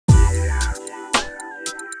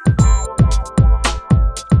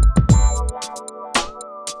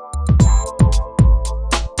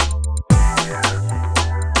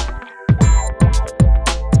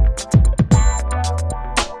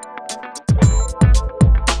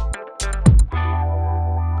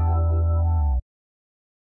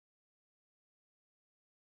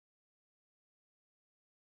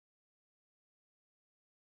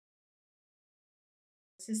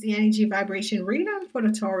This is the energy vibration reading for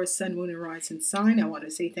the Taurus Sun, Moon, and Rising sign. I want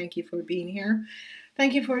to say thank you for being here.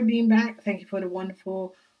 Thank you for being back. Thank you for the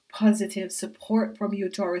wonderful, positive support from you,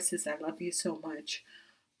 Tauruses. I love you so much.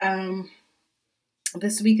 Um,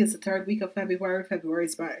 this week is the third week of February. February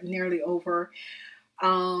is about nearly over.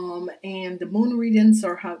 And the moon readings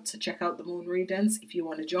are how to check out the moon readings if you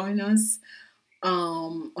want to join us.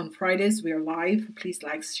 On Fridays we are live. Please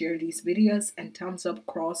like, share these videos, and thumbs up,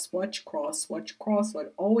 cross watch,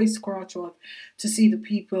 always cross watch to see the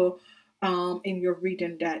people in your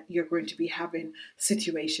reading that you're going to be having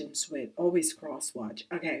situations with. Always cross watch.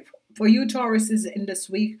 Okay, for you Tauruses in this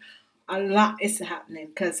week, a lot is happening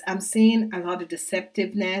because I'm seeing a lot of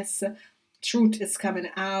deceptiveness. Truth is coming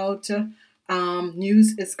out.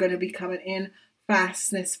 News is going to be coming in.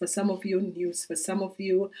 Fastness for some of you, news for some of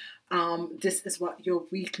you. This is what your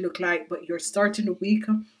week look like, but you're starting the week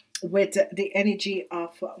with the energy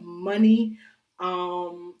of money,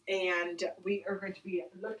 and we are going to be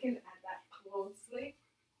looking at that closely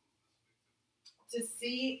to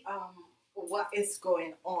see what is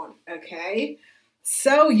going on. Okay,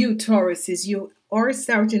 so you Tauruses, you are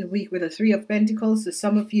starting the week with a Three of Pentacles. So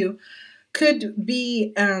some of you could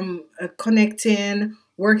be connecting,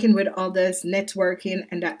 working with others, networking,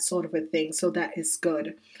 and that sort of a thing. So that is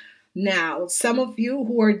good. Now, some of you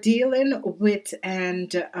who are dealing with a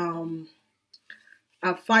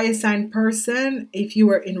fire sign person, if you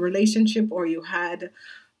were in relationship or you had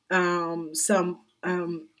some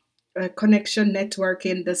connection,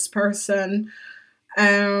 networking, this person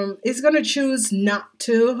is going to choose not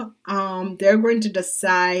to. They're going to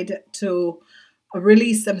decide to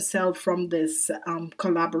release themselves from this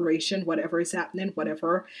collaboration, whatever is happening,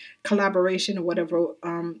 whatever collaboration, whatever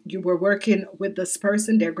you were working with this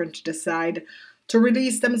person. They're going to decide to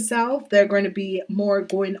release themselves. They're going to be more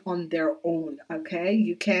going on their own. Okay,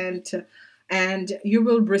 you can't, and you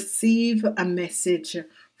will receive a message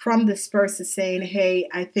from this person saying, hey,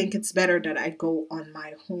 I think it's better that I go on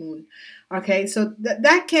my own. Okay, so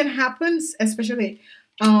that can happen, especially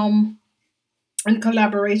in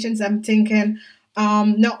collaborations. I'm thinking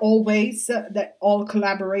not always that all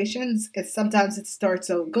collaborations, sometimes it starts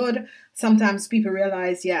out good. Sometimes people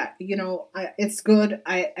realize, yeah, you know, it's good,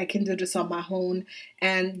 I can do this on my own,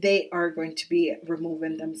 and they are going to be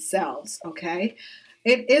removing themselves. Okay,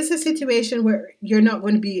 it is a situation where you're not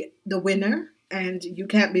going to be the winner, and you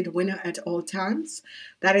can't be the winner at all times.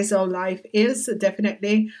 That is how life is.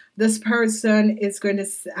 Definitely this person is going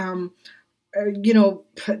to you know,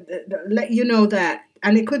 let you know that,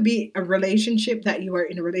 and it could be a relationship that you are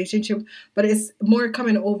in a relationship, but it's more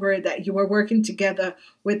coming over that you are working together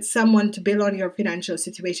with someone to build on your financial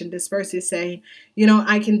situation. This person is saying, you know,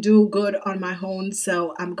 I can do good on my own,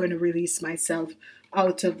 so I'm going to release myself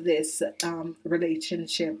out of this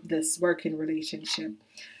relationship, this working relationship.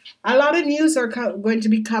 A lot of news are going to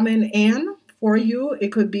be coming in for you.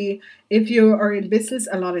 It could be, if you are in business,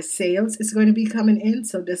 a lot of sales is going to be coming in,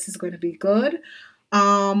 so this is going to be good.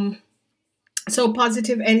 So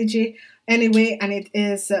positive energy anyway, and it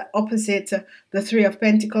is opposite the Three of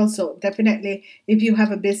Pentacles. So definitely, if you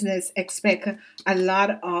have a business, expect a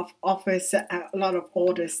lot of offers, a lot of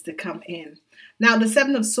orders to come in. Now the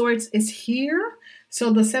Seven of Swords is here,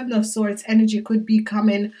 so the Seven of Swords energy could be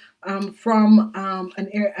coming from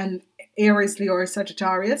an Aries, Leo, or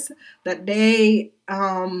Sagittarius, that they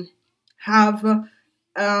have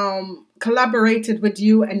collaborated with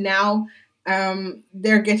you, and now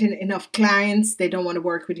they're getting enough clients. They don't want to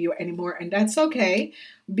work with you anymore, and that's okay,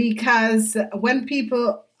 because when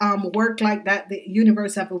people work like that, the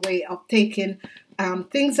universe have a way of taking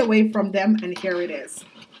things away from them. And here it is.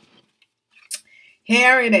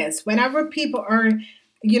 Here it is. Whenever people are,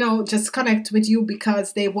 you know, just connect with you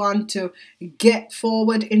because they want to get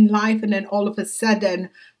forward in life, and then all of a sudden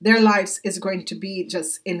their lives is going to be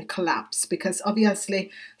just in collapse, because obviously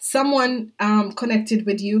someone connected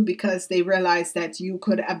with you because they realized that you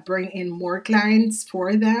could bring in more clients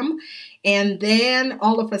for them, and then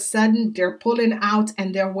all of a sudden they're pulling out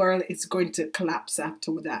and their world is going to collapse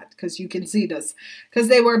after that, because you can see this, because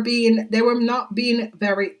they were not being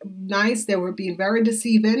very nice, they were being very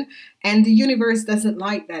deceiving, and the universe doesn't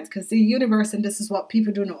like that, because the universe, and this is what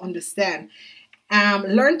people do not understand,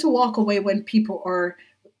 learn to walk away when people are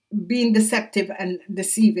being deceptive and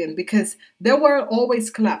deceiving, because their world always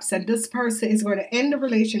collapse, and this person is going to end the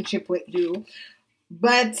relationship with you,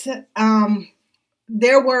 but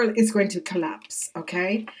their world is going to collapse.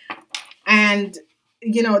 Okay, and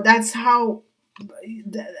you know, that's how,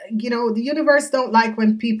 you know, the universe don't like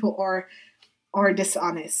when people are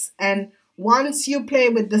dishonest, and once you play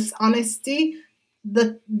with dishonesty,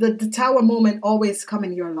 the tower moment always come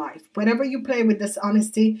in your life. Whenever you play with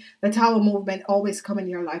dishonesty, the tower movement always come in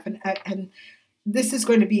your life, and this is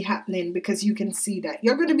going to be happening because you can see that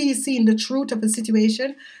you're going to be seeing the truth of a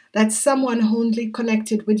situation that someone only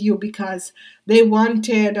connected with you because they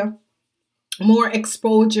wanted more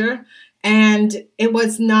exposure, and it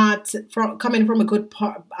was not coming from a good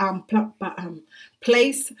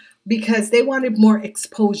place, because they wanted more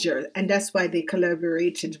exposure, and that's why they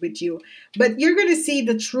collaborated with you. But you're going to see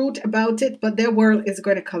the truth about it, but their world is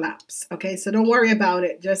going to collapse. Okay, so don't worry about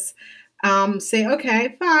it. Just say,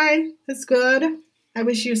 okay, fine, that's good, I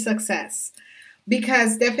wish you success,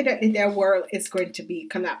 because definitely their world is going to be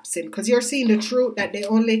collapsing, because you're seeing the truth that they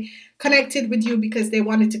only connected with you because they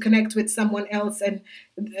wanted to connect with someone else. And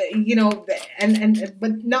you know, and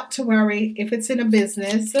but not to worry, if it's in a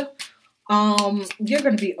business, you're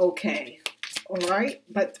going to be okay. All right,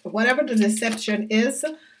 but whatever the deception is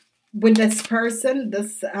with this person,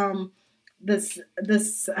 this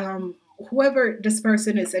whoever this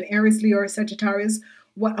person is, an Aries, Leo, or Sagittarius,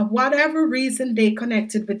 whatever reason they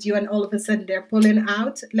connected with you and all of a sudden they're pulling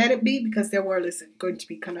out, let it be, because their world is going to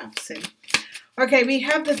be collapsing. Okay, we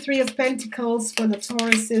have the Three of Pentacles for the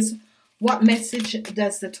Tauruses. What message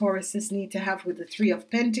does the Tauruses need to have with the Three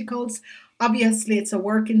of Pentacles? Obviously, it's a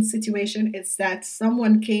working situation. It's that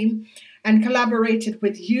someone came and collaborated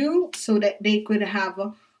with you so that they could have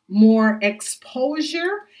more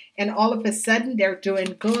exposure, and all of a sudden they're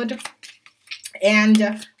doing good,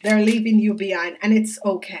 and they're leaving you behind. And it's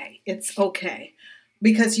okay. It's okay,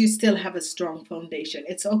 because you still have a strong foundation.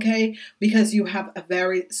 It's okay because you have a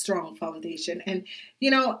very strong foundation. And,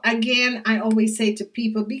 you know, again, I always say to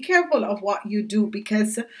people, be careful of what you do,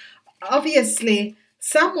 because obviously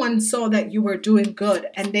someone saw that you were doing good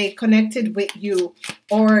and they connected with you,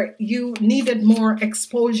 or you needed more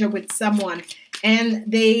exposure with someone,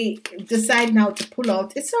 and they decide now to pull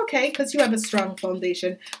out. It's okay because you have a strong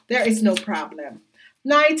foundation. There is no problem.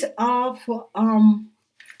 Knight of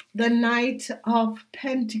the Knight of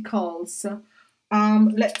Pentacles.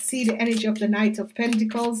 Let's see the energy of the Knight of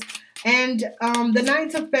Pentacles. And the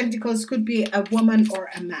Knight of Pentacles could be a woman or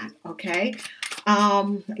a man, okay?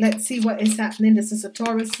 Let's see what is happening. This is a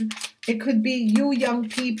Taurus. It could be you young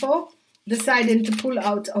people deciding to pull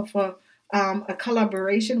out of a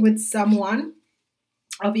collaboration with someone.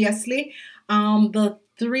 Obviously, the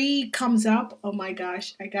three comes up. Oh my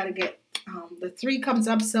gosh, I gotta get the three comes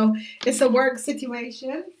up. So it's a work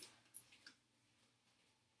situation.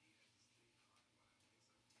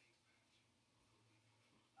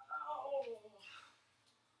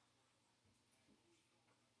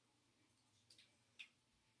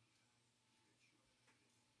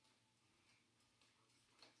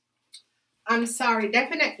 I'm sorry,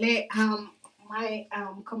 definitely my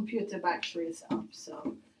computer battery is up.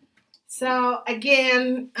 So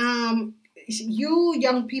again, you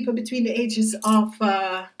young people between the ages of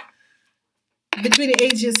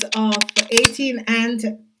 18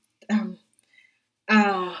 and um,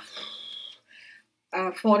 uh,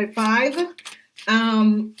 45,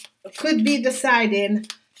 could be deciding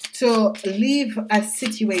to leave a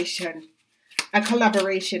situation, a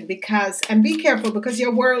collaboration, because, and be careful, because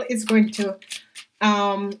your world is going to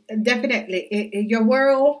definitely your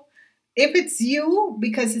world, if it's you,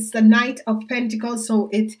 because it's the Knight of Pentacles, so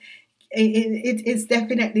it is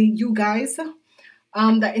definitely you guys,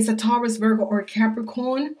 that is a Taurus, Virgo, or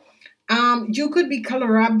Capricorn. You could be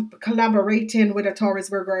collaborating with a Taurus,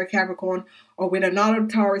 Virgo, or Capricorn, or with another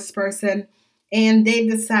Taurus person, and they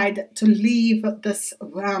decide to leave this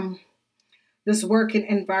working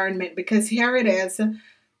environment, because here it is.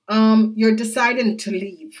 You're deciding to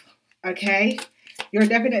leave. Okay, you're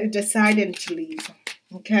definitely deciding to leave.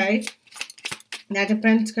 Okay, Knight of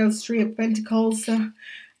Pentacles, Three of Pentacles,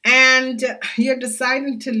 and you're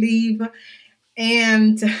deciding to leave,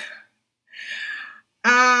 and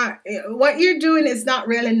what you're doing is not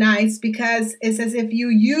really nice, because it's as if you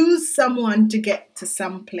use someone to get to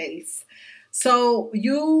some place. So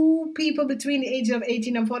you people between the age of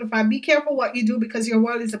 18 and 45, be careful what you do, because your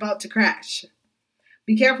world is about to crash.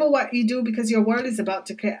 Be careful what you do, because your world is about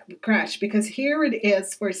to crash. Because here it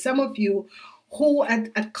is for some of you who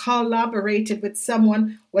had collaborated with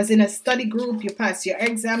someone, was in a study group, you pass your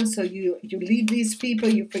exam, so you leave these people,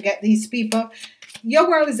 you forget these people. Your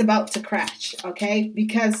world is about to crash, okay?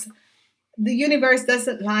 Because the universe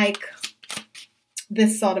doesn't like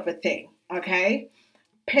this sort of a thing, okay?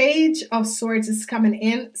 Page of Swords is coming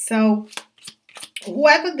in. So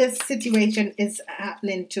whoever this situation is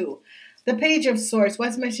happening to, the Page of Swords,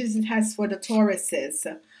 what message it has for the Tauruses?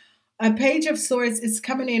 A Page of Swords is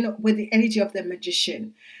coming in with the energy of the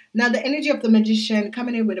Magician. Now, the energy of the magician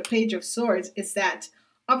coming in with a page of swords is that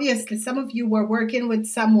obviously some of you were working with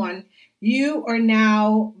someone. You are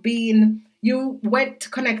now being, you went to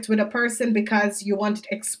connect with a person because you wanted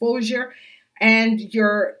exposure, and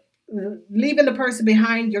you're leaving the person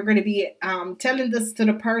behind. You're going to be telling this to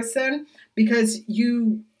the person because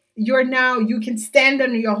you're now, you can stand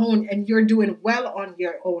on your own and you're doing well on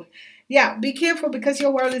your own. Yeah, be careful because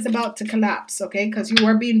your world is about to collapse, okay? Because you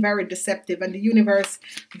are being very deceptive, and the universe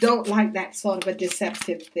don't like that sort of a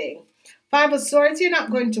deceptive thing. Five of Swords, you're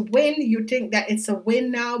not going to win. You think that it's a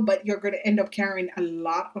win now, but you're going to end up carrying a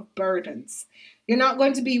lot of burdens. You're not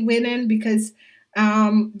going to be winning because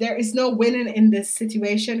there is no winning in this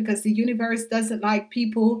situation, because the universe doesn't like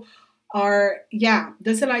people, or yeah,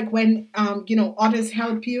 doesn't like when others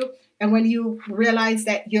help you, and when you realize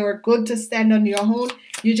that you're good to stand on your own,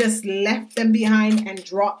 you just left them behind and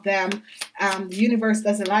dropped them. The universe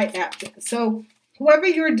doesn't like that. So whoever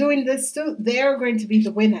you're doing this to, they're going to be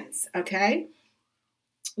the winners, okay?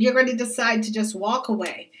 You're going to decide to just walk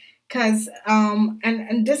away because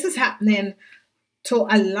and this is happening to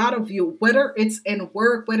a lot of you, whether it's in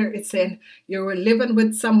work, whether it's in, you were living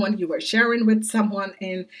with someone, you were sharing with someone,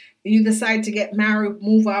 and you decide to get married,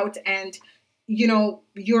 move out, and you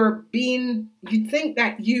think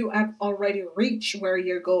that you have already reached where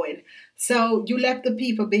you're going. So you left the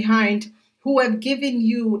people behind who have given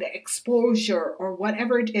you the exposure or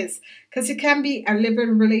whatever it is. Because it can be a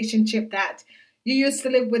living relationship that you used to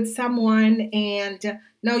live with someone, and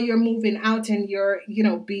now you're moving out and you're,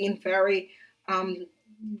 being very,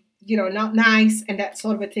 not nice and that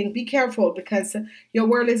sort of a thing. Be careful because your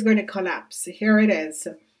world is going to collapse. Here it is.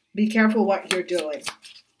 Be careful what you're doing.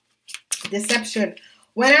 Deception.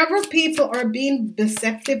 Whenever people are being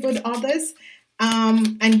deceptive with others,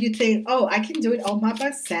 and you think, oh, I can do it all by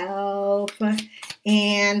myself,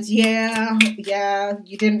 and yeah,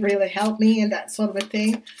 you didn't really help me and that sort of a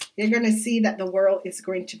thing, you're going to see that the world is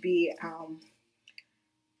going to be,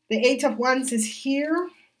 the Eight of Wands is here.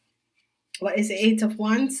 What is the Eight of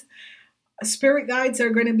Wands? Spirit guides are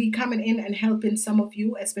going to be coming in and helping some of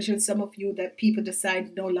you, especially some of you that people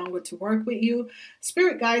decide no longer to work with you.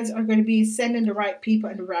 Spirit guides are going to be sending the right people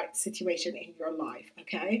in the right situation in your life,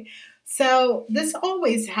 okay? So this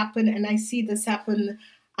always happen, and I see this happen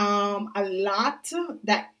a lot,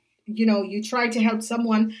 that, you try to help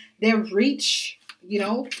someone, they've reached,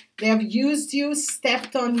 they have used you,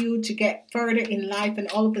 stepped on you to get further in life, and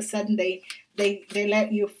all of a sudden they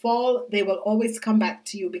let you fall. They will always come back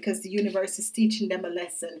to you because the universe is teaching them a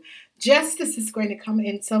lesson. Justice is going to come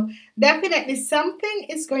in. So definitely something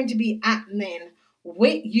is going to be happening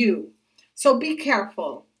with you. So be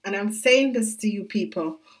careful. And I'm saying this to you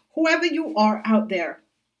people, whoever you are out there,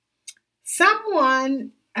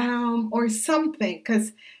 someone or something,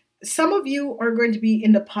 because some of you are going to be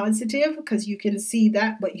in the positive because you can see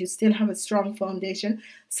that, but you still have a strong foundation.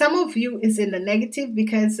 Some of you is in the negative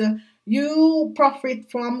because you profit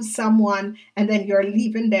from someone and then you're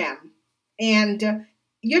leaving them, and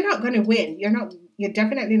you're not going to win. You're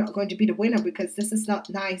definitely not going to be the winner because this is not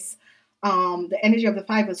nice. The energy of the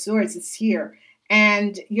Five of Swords is here,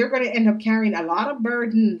 and you're going to end up carrying a lot of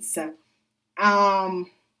burdens.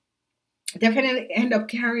 Definitely end up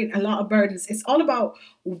carrying a lot of burdens. It's all about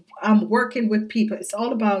working with people. It's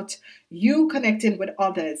all about you connecting with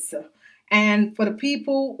others. And for the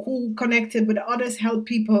people who connected with others, help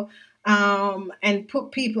people, and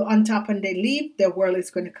put people on top and they leave, their world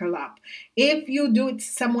is going to collapse. If you do it to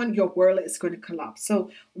someone, your world is going to collapse. So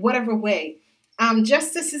whatever way,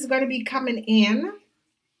 justice is going to be coming in.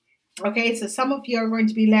 Okay, so some of you are going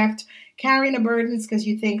to be left carrying the burdens because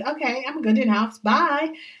you think, okay, I'm good enough,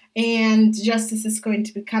 bye. And justice is going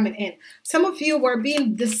to be coming in. Some of you were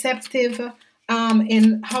being deceptive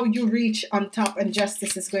in how you reach on top, and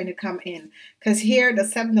justice is going to come in. Because here, the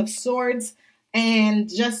Seven of Swords and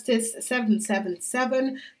justice,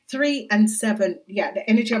 777, 3 and 7. Yeah, the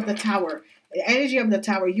energy of the Tower. The energy of the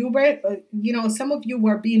Tower. You were, some of you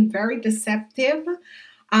were being very deceptive.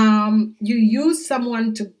 You used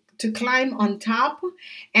someone to climb on top,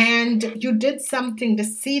 and you did something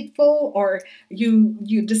deceitful, or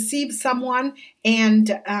you deceived someone, and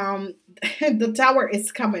the tower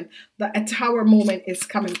is coming. A tower moment is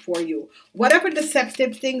coming for you. Whatever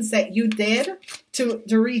deceptive things that you did to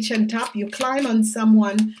reach on top, you climb on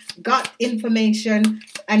someone, got information,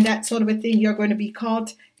 and that sort of a thing, you're going to be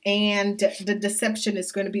caught, and the deception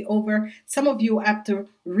is going to be over. Some of you have to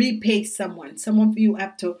repay someone. Some of you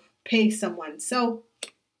have to pay someone. So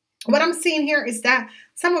what I'm seeing here is that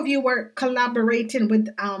some of you were collaborating with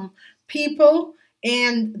people,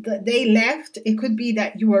 and they left. It could be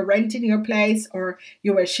that you were renting your place or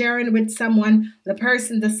you were sharing with someone. The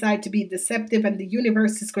person decided to be deceptive, and the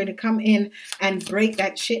universe is going to come in and break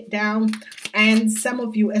that shit down. And some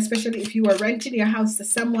of you, especially if you were renting your house to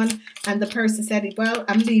someone and the person said, well,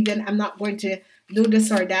 I'm leaving, I'm not going to do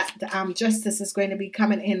this or that, justice is going to be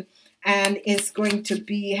coming in and is going to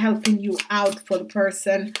be helping you out for the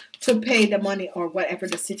person to pay the money or whatever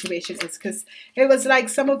the situation is. Because it was like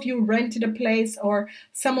some of you rented a place, or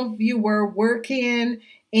some of you were working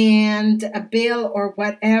and a bill or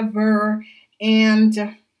whatever,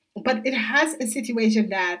 and but it has a situation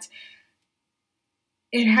that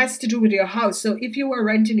it has to do with your house. So if you were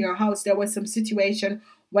renting your house, there was some situation,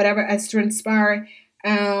 whatever has transpired,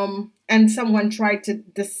 and someone tried to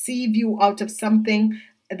deceive you out of something,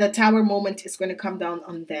 the Tower moment is going to come down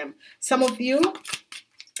on them. Some of you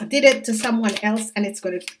did it to someone else, and it's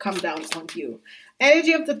going to come down on you.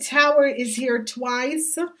 Energy of the Tower is here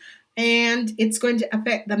twice, and it's going to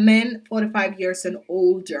affect the men 45 years and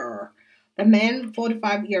older. The men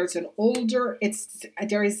 45 years and older,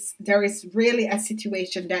 there is really a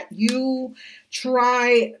situation that you're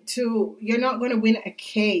not going to win a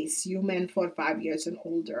case, you men 45 years and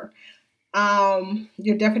older.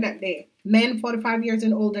 You're definitely, men 45 years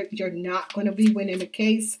and older, you're not going to be winning a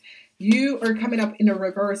case. You are coming up in a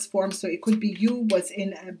reverse form. So it could be you was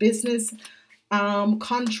in a business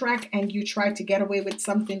contract and you tried to get away with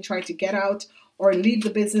something, try to get out or leave the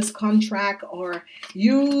business contract or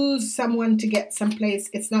use someone to get someplace.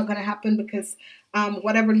 It's not going to happen because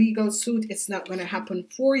whatever legal suit, it's not going to happen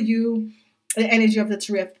for you. The energy of the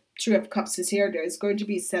Three of Cups is here. There's going to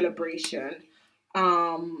be celebration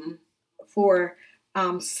for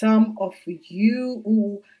some of you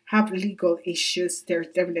who have legal issues. There's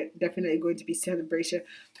definitely going to be celebration.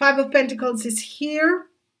 Five of Pentacles is here.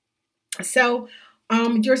 So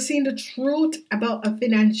you're seeing the truth about a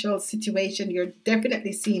financial situation. You're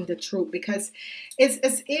definitely seeing the truth because it's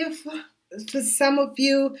as if for some of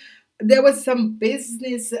you there was some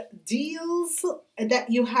business deals that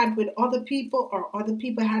you had with other people or other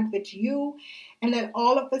people had with you, and then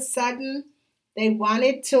all of a sudden they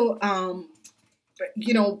wanted to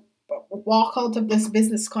walk out of this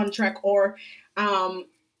business contract, or and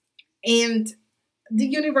the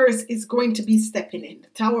universe is going to be stepping in. The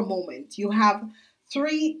Tower moment. You have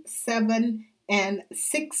 3, 7, and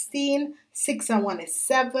 16. 6 and 1 is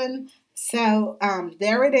 7. So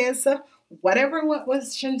there it is. Whatever what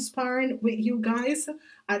was transpiring with you guys,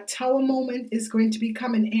 a Tower moment is going to be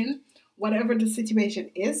coming in. Whatever the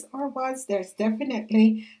situation is or was, there's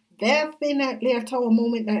definitely a Tower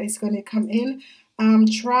moment that is going to come in.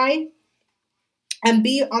 Try and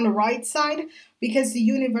be on the right side because the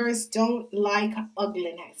universe don't like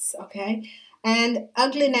ugliness, okay? And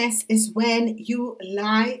ugliness is when you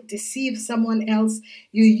lie, deceive someone else,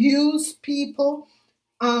 you use people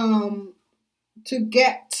to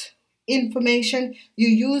get information, you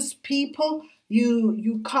use people,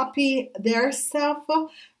 you copy their stuff,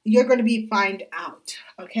 you're going to be found out,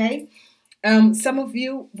 okay? Some of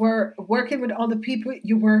you were working with other people,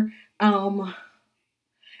 you were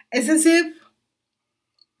it's as if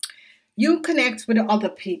you connect with other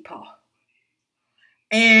people,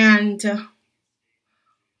 and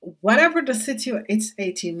whatever the situation, it's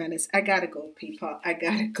 18 minutes. I gotta go, people. I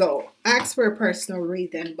gotta go. Ask for a personal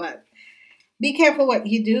reading, but be careful what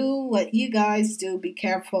you do, what you guys do. Be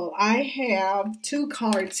careful. I have 2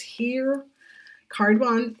 cards here. Card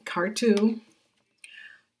 1, card 2.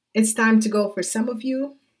 It's time to go for some of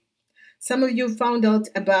you. Some of you found out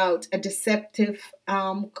about a deceptive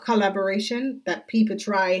collaboration that people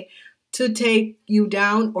try to take you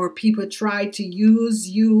down, or people try to use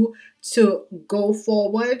you to go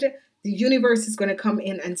forward. The universe is going to come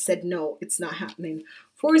in and said, no, it's not happening.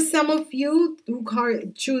 For some of you who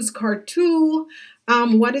choose card 2,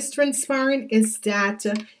 what is transpiring is that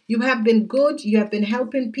you have been good, you have been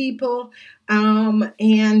helping people,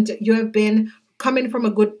 and you have been coming from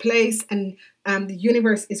a good place, and the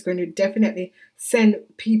universe is going to definitely send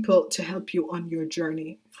people to help you on your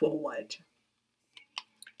journey forward.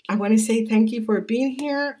 I want to say thank you for being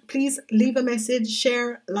here. Please leave a message,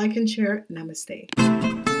 share, like, and share. Namaste.